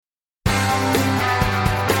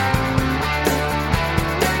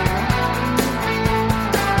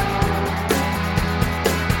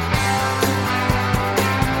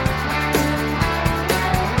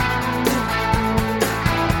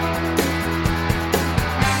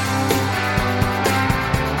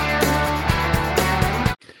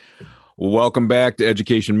Well, welcome back to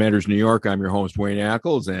Education Matters New York. I'm your host, Wayne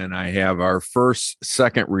Ackles, and I have our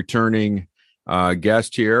second returning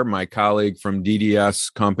guest here. My colleague from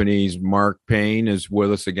DDS Companies, Mark Payne, is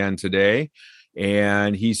with us again today.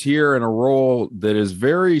 And he's here in a role that is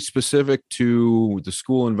very specific to the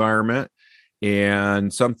school environment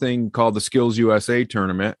and something called the Skills USA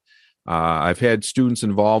tournament. I've had students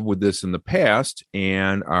involved with this in the past,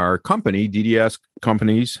 and our company, DDS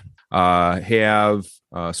Companies, have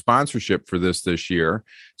sponsorship for this year.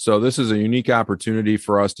 So this is a unique opportunity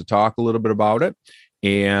for us to talk a little bit about it.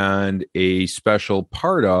 And a special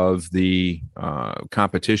part of the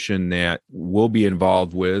competition that we'll be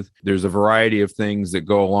involved with. There's a variety of things that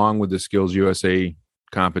go along with the Skills USA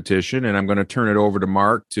competition. And I'm going to turn it over to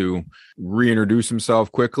Mark to reintroduce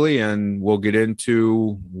himself quickly, and we'll get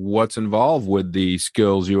into what's involved with the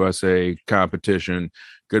Skills USA competition.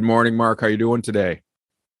 Good morning, Mark. How are you doing today?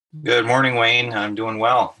 Good morning, Wayne. I'm doing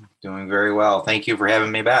well. Doing very well. Thank you for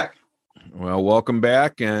having me back. Well, welcome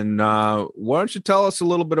back. And why don't you tell us a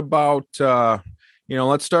little bit about,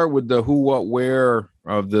 let's start with the who, what, where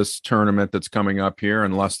of this tournament that's coming up here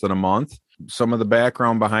in less than a month, some of the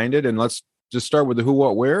background behind it. And let's just start with the who,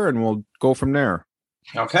 what, where, and we'll go from there.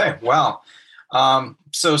 Okay. Well,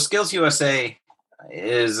 so Skills USA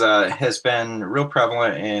has been real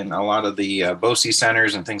prevalent in a lot of the BOCES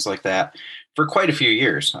centers and things like that for quite a few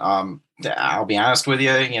years. I'll be honest with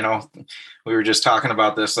you, we were just talking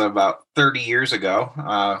about this about 30 years ago,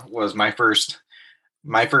 was my first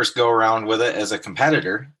go around with it as a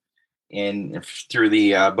competitor through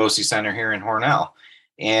the BOCES Center here in Hornell.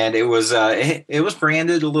 And it was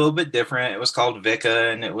branded a little bit different. It was called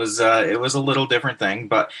VICA, and it was a little different thing,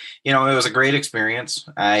 but it was a great experience.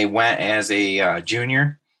 I went as a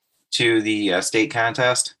junior to the state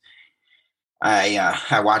contest.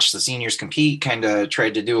 I watched the seniors compete, kind of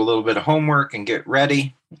tried to do a little bit of homework and get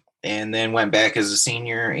ready, and then went back as a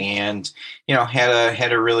senior and,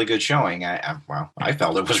 had a really good showing. I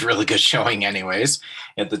felt it was really good showing anyways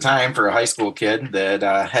at the time for a high school kid that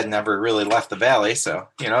had never really left the Valley. So,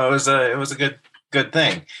 it was a good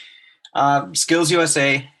thing. Skills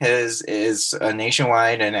USA is a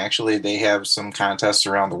nationwide, and actually they have some contests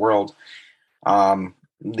around the world.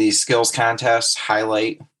 These skills contests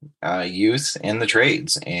highlight youth in the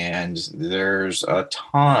trades, and there's a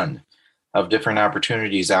ton of different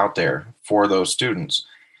opportunities out there for those students.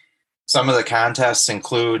 Some of the contests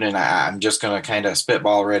include, and I'm just going to kind of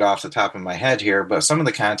spitball right off the top of my head here, but some of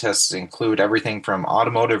the contests include everything from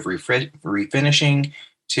automotive refinishing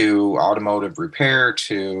to automotive repair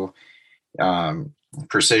to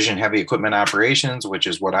precision heavy equipment operations, which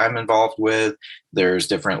is what I'm involved with. There's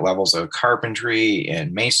different levels of carpentry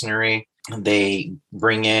and masonry. They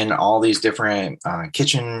bring in all these different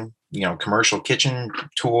kitchen, commercial kitchen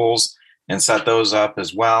tools and set those up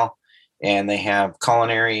as well. And they have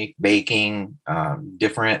culinary, baking,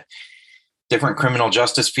 different criminal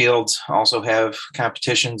justice fields also have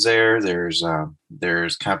competitions there.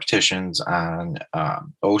 There's competitions on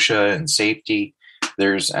OSHA and safety.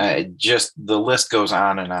 There's just the list goes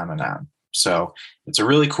on and on and on. So it's a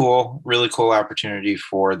really cool opportunity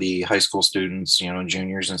for the high school students,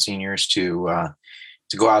 juniors and seniors to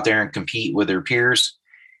go out there and compete with their peers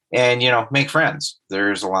and, make friends.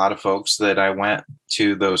 There's a lot of folks that I went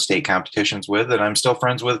to those state competitions with that I'm still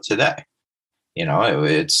friends with today.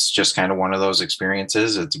 It's just kind of one of those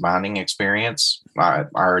experiences. It's a bonding experience.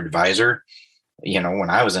 Our advisor, when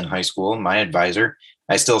I was in high school, my advisor,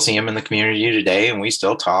 I still see him in the community today, and we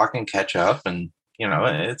still talk and catch up. And,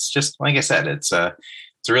 it's just, like I said, it's a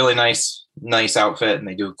really nice outfit, and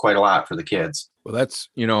they do quite a lot for the kids. Well, that's,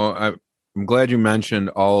 I'm glad you mentioned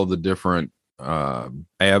all of the different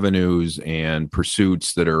avenues and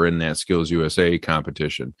pursuits that are in that Skills USA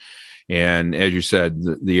competition. And as you said,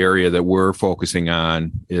 the area that we're focusing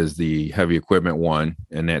on is the heavy equipment one,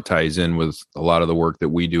 and that ties in with a lot of the work that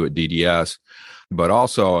we do at DDS. But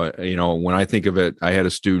also, when I think of it, I had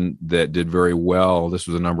a student that did very well. This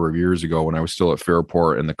was a number of years ago when I was still at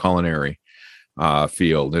Fairport in the culinary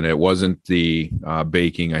field. And it wasn't the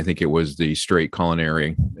baking. I think it was the straight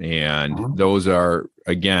culinary. And those are,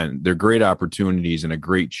 again, they're great opportunities and a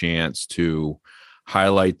great chance to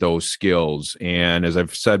highlight those skills. And as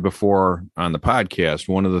I've said before on the podcast,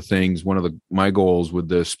 one of my goals with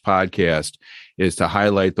this podcast is to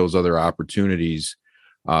highlight those other opportunities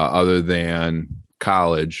other than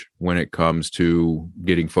college when it comes to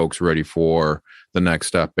getting folks ready for the next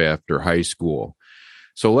step after high school.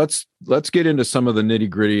 So let's get into some of the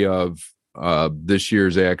nitty-gritty of this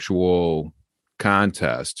year's actual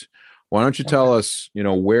contest. Why don't you tell us,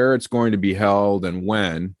 where it's going to be held and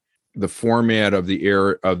when, the format of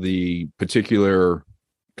the particular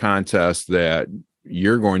contests that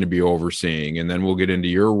you're going to be overseeing, and then we'll get into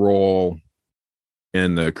your role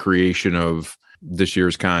in the creation of this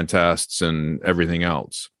year's contests and everything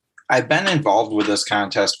else. I've been involved with this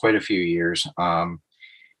contest quite a few years.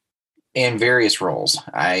 In various roles.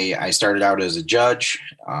 I started out as a judge,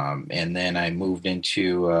 and then I moved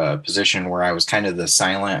into a position where I was kind of the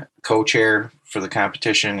silent co-chair for the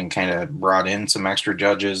competition and kind of brought in some extra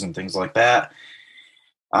judges and things like that.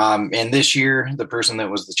 And this year, the person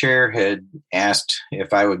that was the chair had asked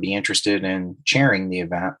if I would be interested in chairing the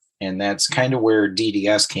event. And that's kind of where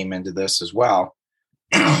DDS came into this as well.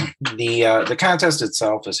 The contest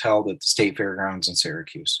itself is held at the State Fairgrounds in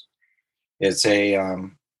Syracuse. It's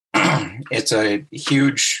it's a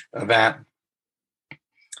huge event.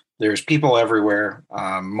 There's people everywhere.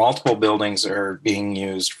 Multiple buildings are being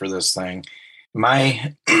used for this thing.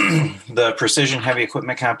 The precision heavy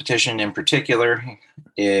equipment competition in particular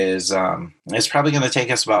is it's probably going to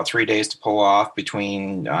take us about 3 days to pull off,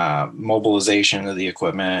 between mobilization of the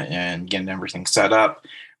equipment and getting everything set up,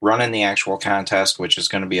 running the actual contest, which is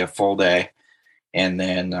going to be a full day, and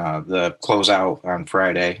then the closeout on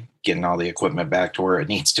Friday, getting all the equipment back to where it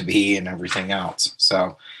needs to be and everything else.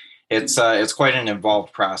 So it's quite an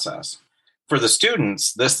involved process. For the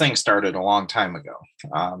students, this thing started a long time ago.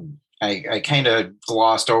 I kind of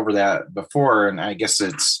glossed over that before, and I guess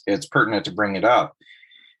it's pertinent to bring it up.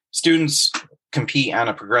 Students compete on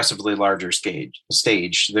a progressively larger stage.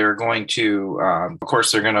 They're going to, of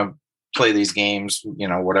course, they're going to play these games,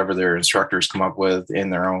 whatever their instructors come up with in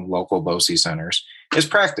their own local BOCES centers is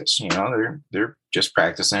practice. They're just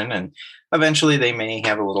practicing, and eventually they may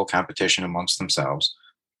have a little competition amongst themselves.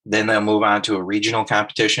 Then they'll move on to a regional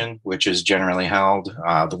competition, which is generally held.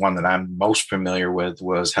 The one that I'm most familiar with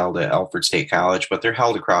was held at Alfred State College, but they're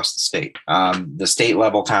held across the state. The state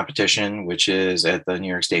level competition, which is at the New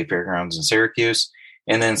York State Fairgrounds in Syracuse.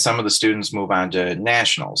 And then some of the students move on to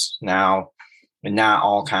nationals. Now, not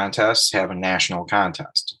all contests have a national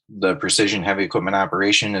contest. The precision heavy equipment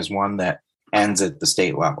operation is one that ends at the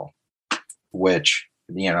state level, which,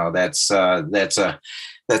 that's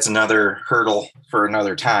another hurdle for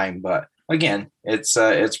another time. But again,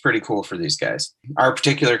 it's pretty cool for these guys. Our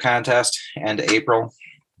particular contest ends April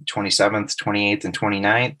 27th, 28th, and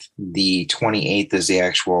 29th. The 28th is the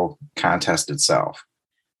actual contest itself.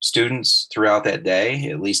 Students throughout that day,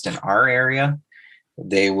 at least in our area,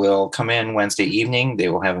 they will come in Wednesday evening. They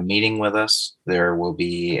will have a meeting with us. There will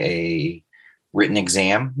be a written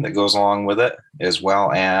exam that goes along with it, as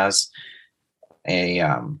well as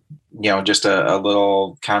just a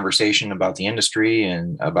little conversation about the industry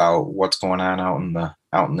and about what's going on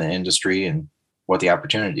out in the industry and what the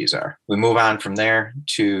opportunities are. We move on from there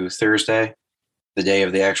to Thursday, the day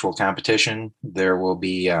of the actual competition. There will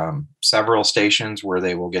be several stations where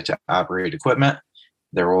they will get to operate equipment.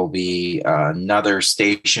 There will be another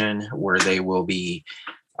station where they will be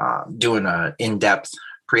doing an in-depth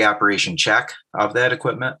pre-operation check of that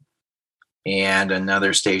equipment, and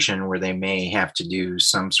another station where they may have to do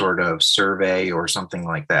some sort of survey or something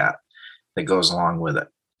like that goes along with it.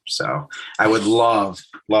 So I would love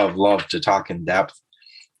to talk in depth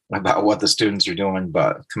about what the students are doing,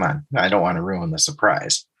 but come on, I don't want to ruin the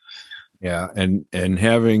surprise. Yeah, and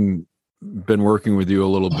having been working with you a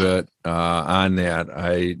little bit on that,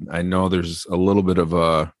 I know there's a little bit of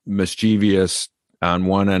a mischievous on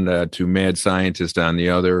one end to mad scientist on the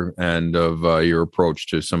other end of your approach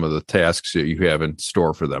to some of the tasks that you have in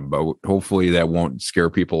store for them. But hopefully that won't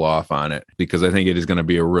scare people off on it, because I think it is going to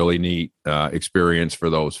be a really neat experience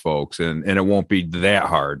for those folks. And it won't be that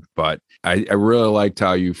hard. But I really liked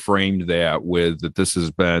how you framed that with that this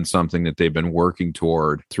has been something that they've been working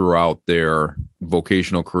toward throughout their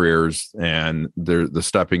vocational careers and the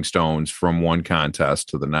stepping stones from one contest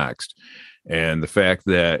to the next. And the fact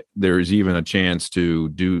that there's even a chance to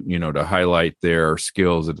to highlight their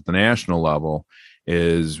skills at the national level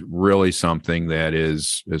is really something that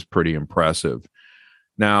is pretty impressive.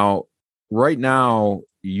 Now, right now,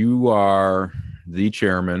 you are the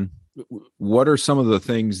chairman. What are some of the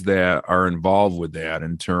things that are involved with that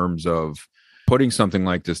in terms of putting something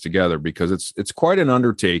like this together? Because it's quite an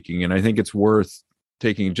undertaking, and I think it's worth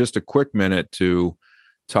taking just a quick minute to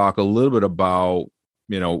talk a little bit about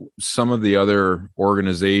some of the other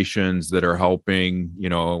organizations that are helping.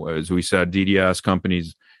 As we said, DDS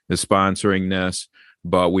companies is sponsoring this,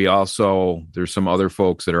 but there's some other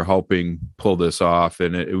folks that are helping pull this off,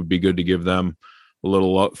 and it would be good to give them a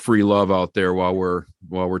little free love out there while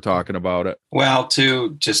we're talking about it. Well,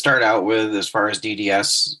 to start out with, as far as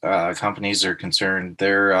DDS companies are concerned,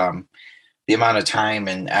 they're the amount of time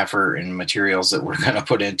and effort and materials that we're going to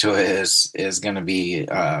put into it is going to be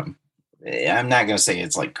I'm not going to say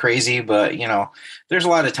it's like crazy, but there's a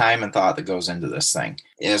lot of time and thought that goes into this thing.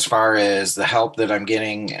 As far as the help that I'm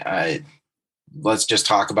getting, let's just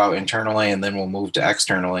talk about internally and then we'll move to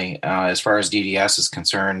externally. As far as DDS is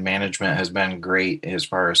concerned, management has been great as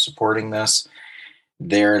far as supporting this.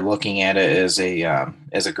 They're looking at it as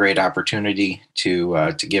a great opportunity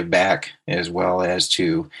to give back, as well as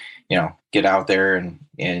to get out there and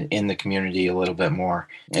in the community a little bit more.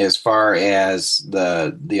 As far as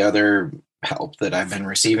the other help that I've been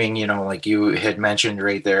receiving, like you had mentioned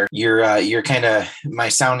right there, you're kind of my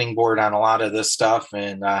sounding board on a lot of this stuff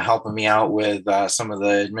and helping me out with some of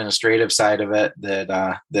the administrative side of it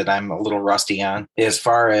that I'm a little rusty on. As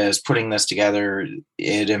far as putting this together,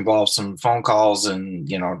 it involves some phone calls and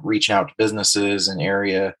reaching out to businesses and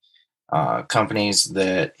area companies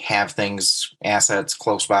that have assets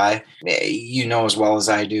close by. As well as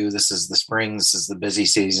I do, this is the spring, this is the busy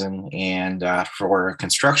season. And for a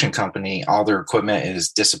construction company, all their equipment is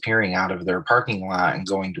disappearing out of their parking lot and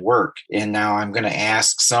going to work. And now I'm going to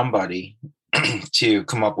ask somebody to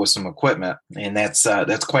come up with some equipment. And that's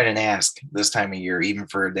quite an ask this time of year, even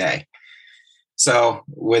for a day. So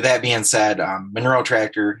with that being said, Monroe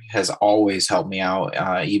Tractor has always helped me out,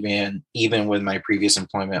 even with my previous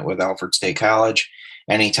employment with Alfred State College.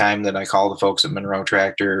 Anytime that I call the folks at Monroe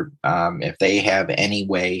Tractor, if they have any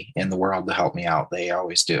way in the world to help me out, they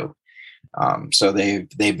always do. So they've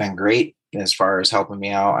been great as far as helping me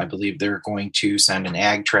out. I believe they're going to send an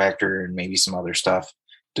ag tractor and maybe some other stuff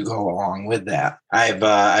to go along with that.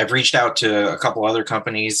 I've reached out to a couple other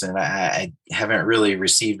companies and I haven't really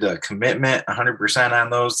received a commitment 100%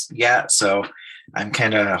 on those yet. So I'm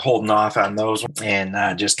kind of holding off on those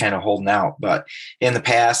and just kind of holding out. But in the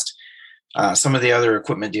past, some of the other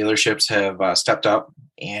equipment dealerships have stepped up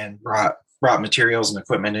and brought materials and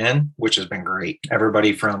equipment in, which has been great.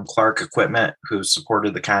 Everybody from Clark Equipment, who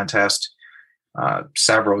supported the contest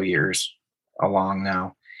several years along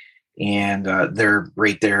now. And they're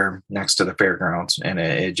right there next to the fairgrounds. And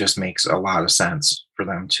it just makes a lot of sense for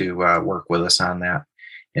them to work with us on that.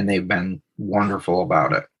 And they've been wonderful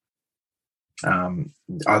about it.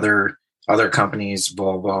 Other companies,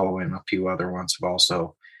 Volvo and a few other ones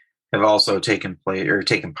have also taken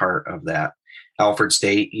part of that. Alfred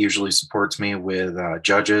State usually supports me with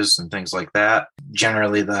judges and things like that.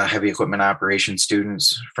 Generally, the heavy equipment operations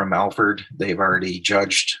students from Alfred, they've already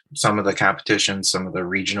judged some of the competitions, some of the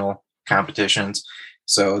regional competitions.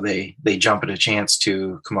 So they jump at a chance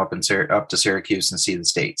to come up to Syracuse and see the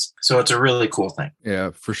states. So it's a really cool thing. Yeah,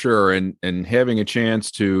 for sure. And having a chance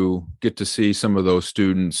to get to see some of those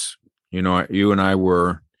students, you and I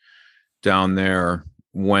were down there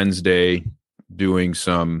Wednesday doing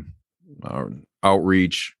some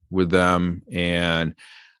outreach with them. And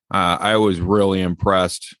I was really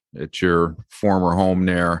impressed at your former home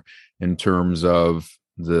there in terms of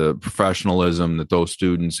the professionalism that those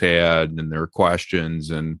students had and their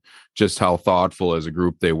questions and just how thoughtful as a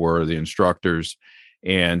group they were, the instructors.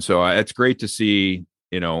 And so it's great to see,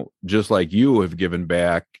 just like you have given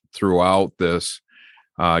back throughout this,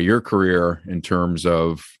 your career in terms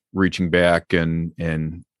of reaching back and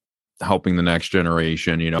helping the next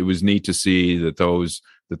generation. It was neat to see that those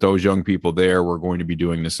young people there were going to be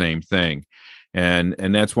doing the same thing. And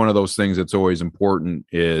that's one of those things that's always important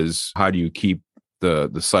is how do you keep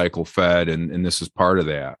the cycle fed? And this is part of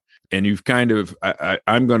that. And you've kind of,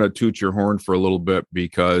 I'm going to toot your horn for a little bit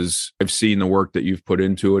because I've seen the work that you've put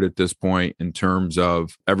into it at this point in terms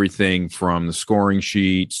of everything from the scoring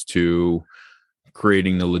sheets to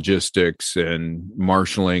creating the logistics and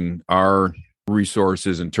marshaling our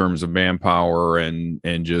resources in terms of manpower and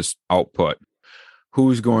just output.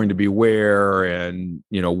 Who's going to be where and,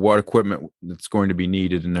 what equipment that's going to be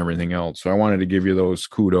needed and everything else. So I wanted to give you those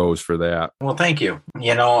kudos for that. Well, thank you.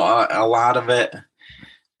 A lot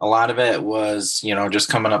of it was, just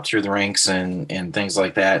coming up through the ranks and things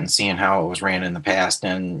like that and seeing how it was ran in the past.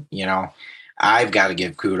 And, I've got to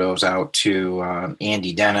give kudos out to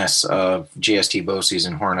Andy Dennis of GST Bosse's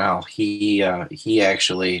in Hornell. He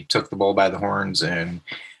actually took the bull by the horns and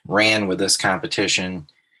ran with this competition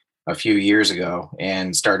a few years ago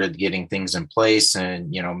and started getting things in place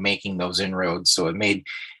and, making those inroads. So it made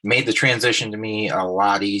the transition to me a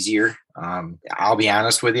lot easier. I'll be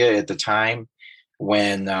honest with you, at the time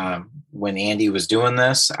when Andy was doing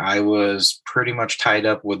this, I was pretty much tied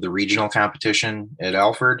up with the regional competition at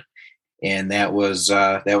Alfred. And that was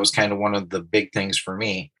kind of one of the big things for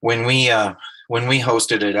me. When we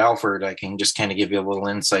hosted at Alfred, I can just kind of give you a little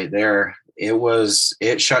insight there.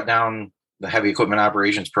 It shut down the heavy equipment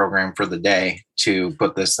operations program for the day to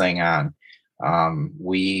put this thing on.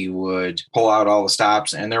 We would pull out all the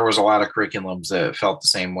stops, and there was a lot of curriculums that felt the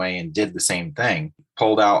same way and did the same thing.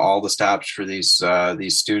 Pulled out all the stops for these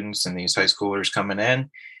students and these high schoolers coming in.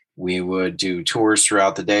 We would do tours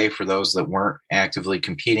throughout the day for those that weren't actively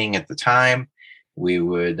competing at the time. We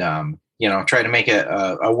would, try to make it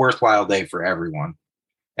a worthwhile day for everyone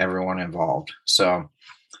involved. So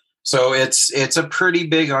it's a pretty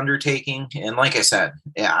big undertaking. And like I said,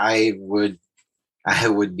 I would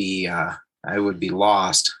be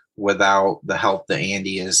lost without the help that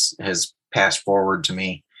Andy has passed forward to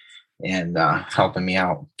me and helping me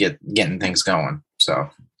out, getting things going. So,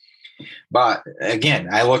 but again,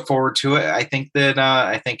 I look forward to it. I think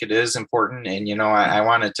it is important. And, I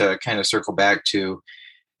wanted to kind of circle back to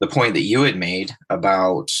the point that you had made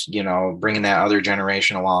about, bringing that other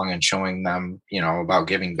generation along and showing them, about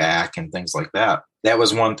giving back and things like that. That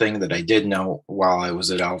was one thing that I did know while I was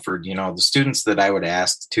at Alfred. The students that I would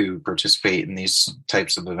ask to participate in these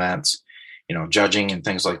types of events, judging and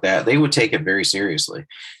things like that, they would take it very seriously.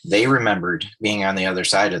 They remembered being on the other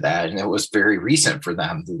side of that. And it was very recent for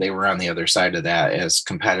them that they were on the other side of that as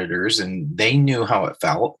competitors, and they knew how it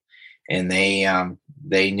felt, and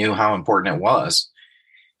they knew how important it was.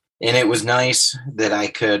 And it was nice that I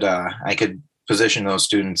could position those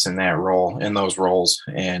students in those roles,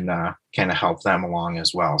 and kind of help them along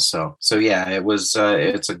as well. So yeah,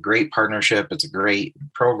 it's a great partnership. It's a great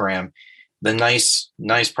program. The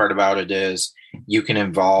nice part about it is you can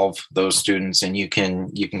involve those students, and you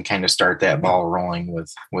can kind of start that ball rolling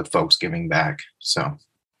with folks giving back. So,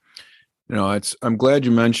 I'm glad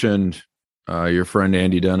you mentioned your friend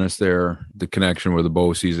Andy Dennis there. The connection with the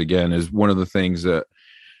BOCES again is one of the things that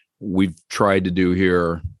we've tried to do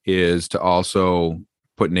here, is to also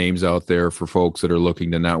put names out there for folks that are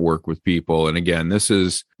looking to network with people. And again, this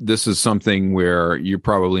is something where you're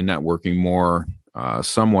probably networking more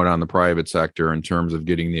somewhat on the private sector in terms of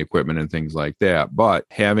getting the equipment and things like that, but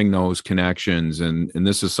having those connections. And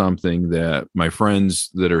this is something that my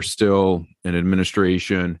friends that are still in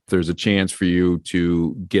administration, if there's a chance for you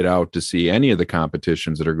to get out to see any of the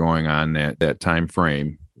competitions that are going on that time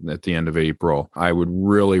frame at the end of April, I would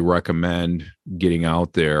really recommend getting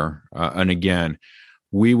out there. And again,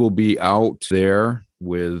 we will be out there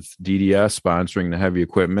with DDS sponsoring the heavy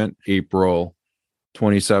equipment April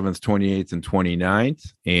 27th, 28th, and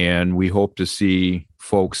 29th. And we hope to see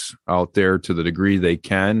folks out there to the degree they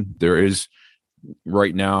can. There is,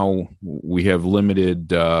 right now, we have limited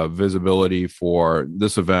visibility for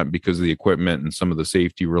this event because of the equipment and some of the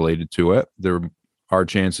safety related to it. There are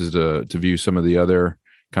chances to view some of the other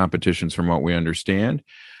competitions from what we understand.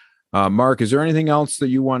 Mark, is there anything else that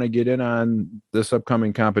you want to get in on this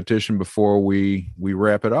upcoming competition before we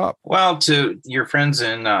wrap it up? Well, to your friends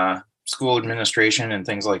in school administration and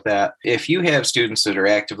things like that, if you have students that are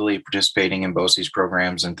actively participating in BOCES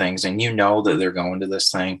programs and things, and that they're going to this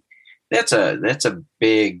thing, that's a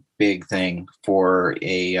big thing for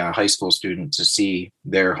a high school student to see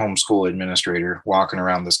their homeschool administrator walking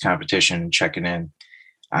around this competition and checking in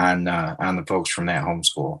on the folks from that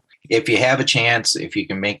homeschool. If you have a chance, if you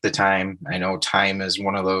can make the time, I know time is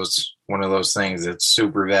one of those things that's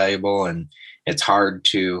super valuable, and it's hard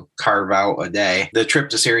to carve out a day. The trip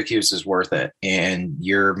to Syracuse is worth it, and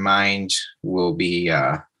your mind will be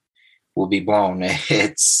blown.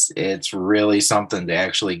 It's really something to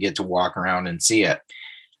actually get to walk around and see it.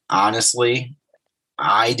 Honestly,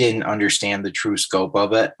 I didn't understand the true scope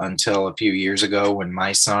of it until a few years ago when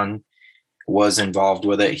my son was involved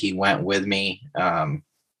with it. He went with me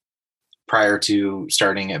prior to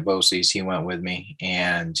starting at BOCES. He went with me,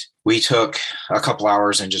 and we took a couple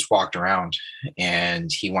hours and just walked around, and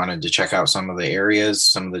he wanted to check out some of the areas,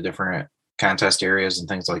 some of the different contest areas and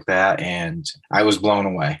things like that. And I was blown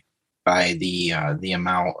away by the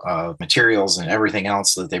amount of materials and everything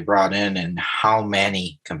else that they brought in and how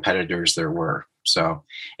many competitors there were. So,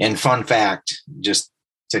 and fun fact, just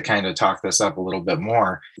to kind of talk this up a little bit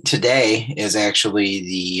more, today is actually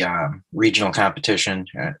the regional competition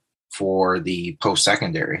for the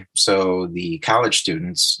post-secondary. So the college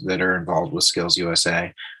students that are involved with Skills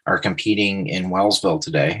USA are competing in Wellsville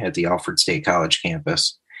today at the Alfred State College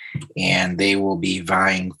campus, and they will be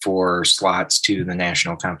vying for slots to the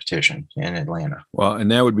national competition in Atlanta. Well, and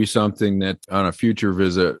that would be something that on a future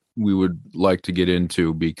visit we would like to get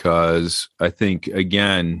into, because I think,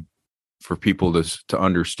 again, for people to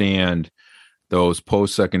understand those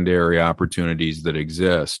post-secondary opportunities that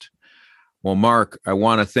exist. Well, Mark, I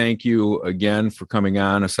want to thank you again for coming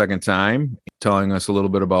on a second time, telling us a little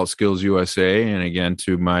bit about Skills USA. And again,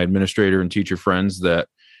 to my administrator and teacher friends that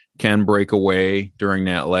can break away during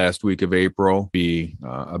that last week of April, be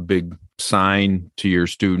a big sign to your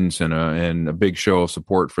students and a big show of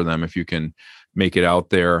support for them if you can make it out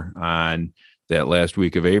there on that last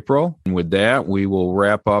week of April. And with that, we will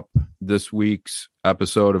wrap up this week's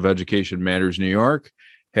episode of Education Matters New York.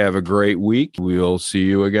 Have a great week. We'll see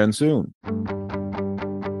you again soon.